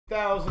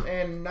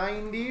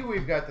1090,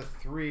 we've got the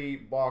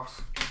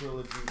 3-box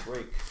Trilogy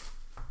break.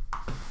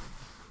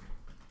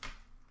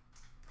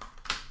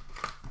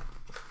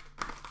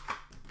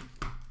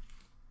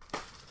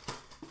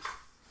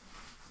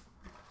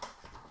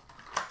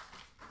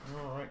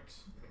 All right.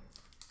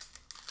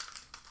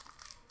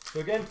 So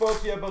again,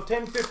 folks, you have about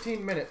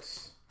 10-15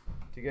 minutes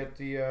to get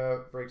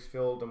the breaks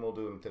filled, and we'll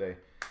do them today.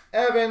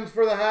 Evans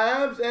for the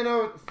Habs, and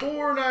a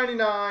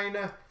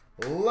 $4.99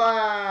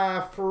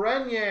 Lafreniere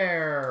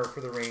for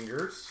the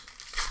Rangers.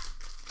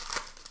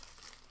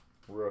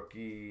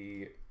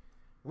 Rookie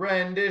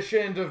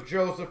renditions of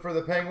Joseph for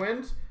the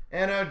Penguins,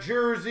 and a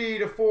jersey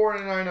to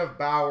 $4.99 of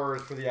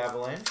Bowers for the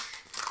Avalanche.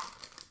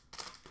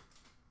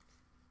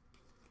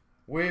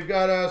 We've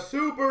got a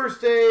Super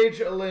Stage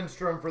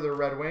Lindstrom for the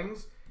Red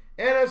Wings,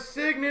 and a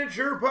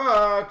signature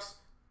pucks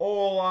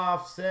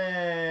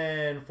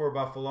Olofsson for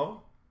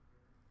Buffalo.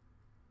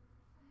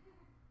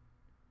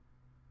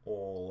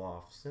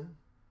 Olofsson.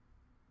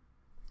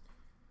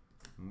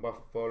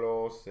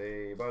 Buffalo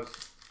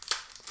Sabres.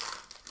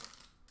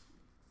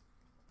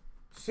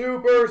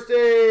 Super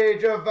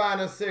Stage of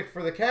Vanisic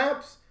for the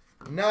Caps.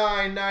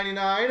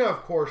 $9.99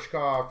 of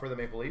Korshkov for the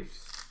Maple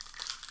Leafs.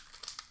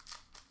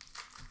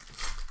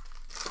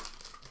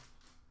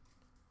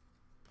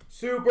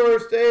 Super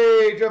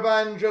Stage of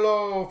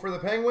Angelo for the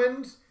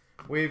Penguins.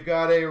 We've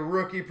got a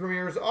Rookie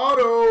Premier's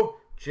Auto,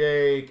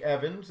 Jake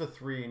Evans, a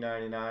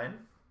 $3.99.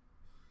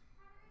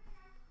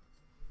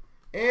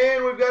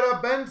 And we've got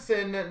a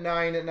Benson,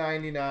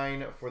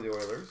 $9.99 for the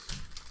Oilers.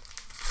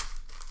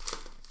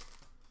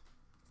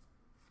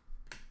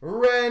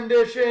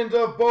 Renditions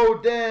of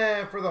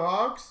Baudin for the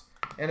Hawks.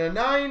 And a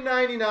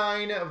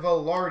 $9.99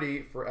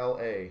 Velarde for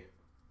LA.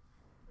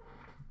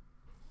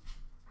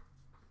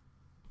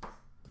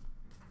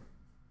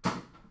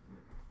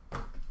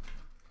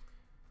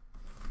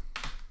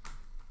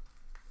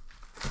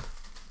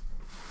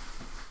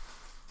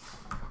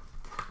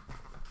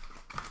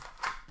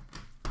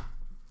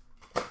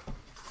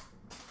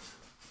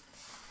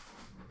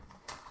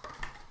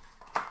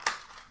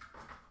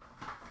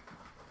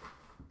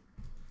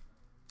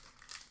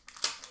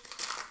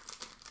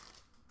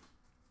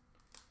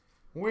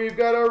 We've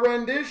got a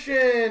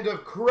rendition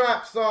of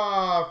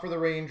Kravtsov for the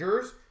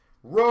Rangers.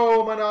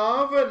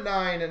 Romanov at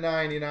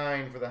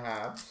 $9.99 for the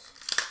Habs.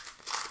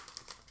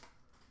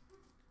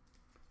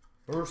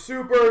 A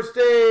Super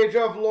Stage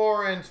of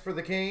Lawrence for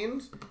the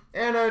Canes.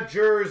 And a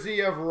jersey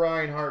of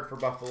Reinhart for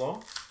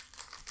Buffalo.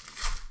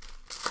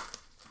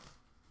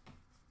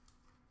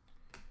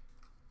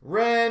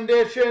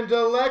 Rendition to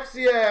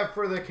Alexiev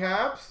for the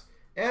Caps.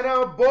 And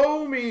a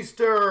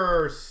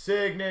Bouwmeester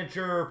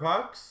signature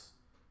pucks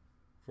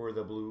for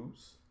the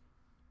Blues.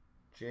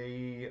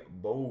 J.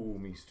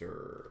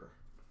 Bouwmeester.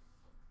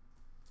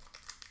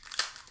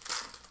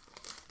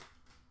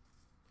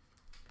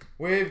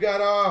 We've got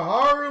a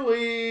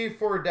Harley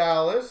for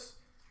Dallas.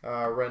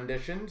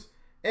 Renditions.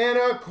 And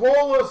a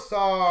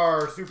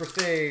Kolasar Super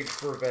Stage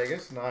for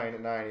Vegas.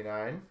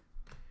 $9.99.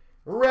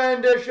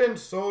 Rendition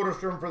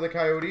Soderstrom for the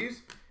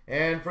Coyotes.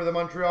 And for the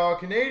Montreal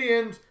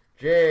Canadiens,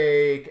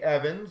 Jake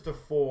Evans to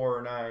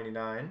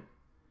 $4.99.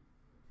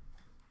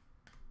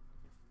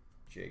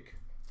 Jake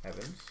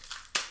Evans.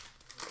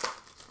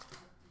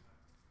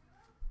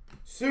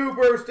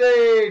 Super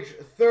Stage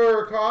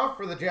Thurkoff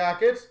for the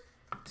Jackets.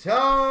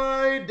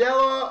 Ty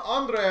Della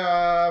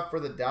Andrea for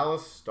the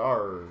Dallas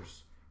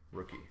Stars.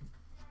 Rookie.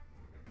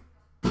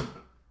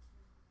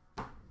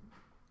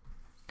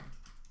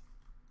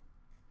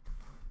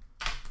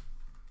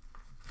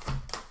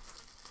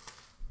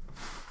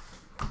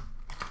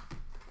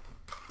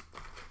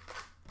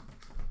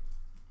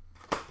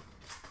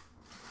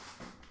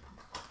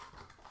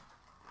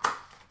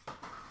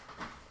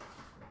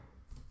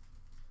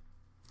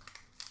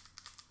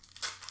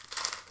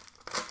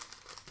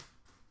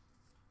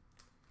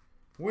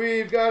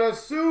 We've got a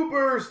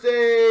Super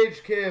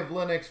Stage Kiv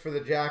Linux for the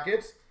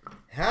Jackets.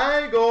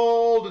 High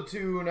Gold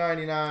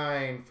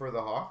 $2.99 for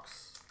the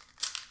Hawks.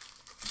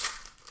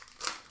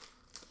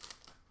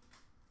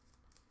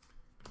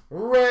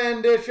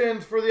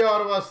 Renditions for the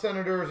Ottawa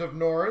Senators of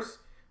Norris.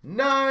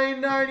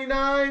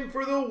 $9.99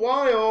 for the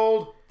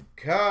Wild.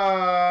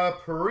 Kaprizov.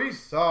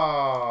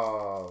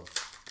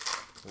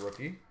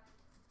 Rookie.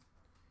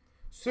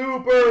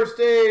 Super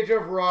Stage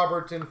of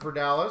Robertson for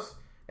Dallas.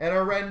 And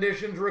a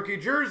renditions rookie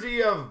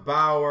jersey of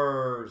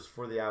Bowers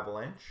for the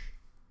Avalanche.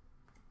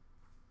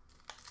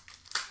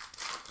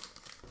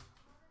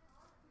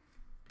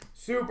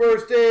 Super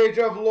Stage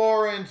of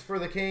Lawrence for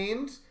the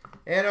Canes.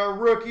 And a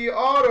rookie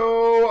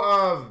auto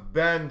of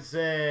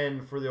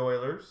Benson for the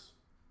Oilers.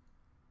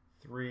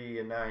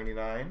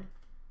 $3.99.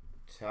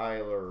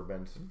 Tyler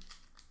Benson.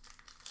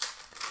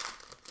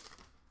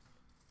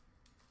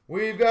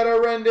 We've got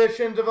a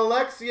renditions of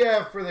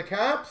Alexiev for the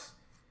Caps.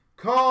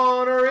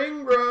 Connor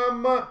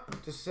Ingram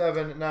to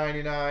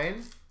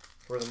 $7.99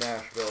 for the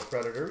Nashville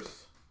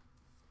Predators.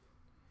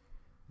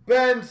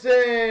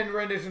 Benson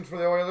renditions for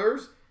the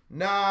Oilers.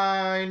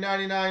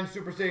 $9.99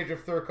 Super Stage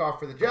of Thurkoff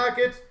for the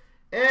Jackets.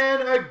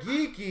 And a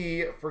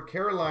Geeky for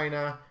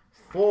Carolina.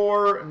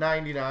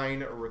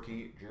 4.99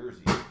 rookie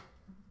jersey.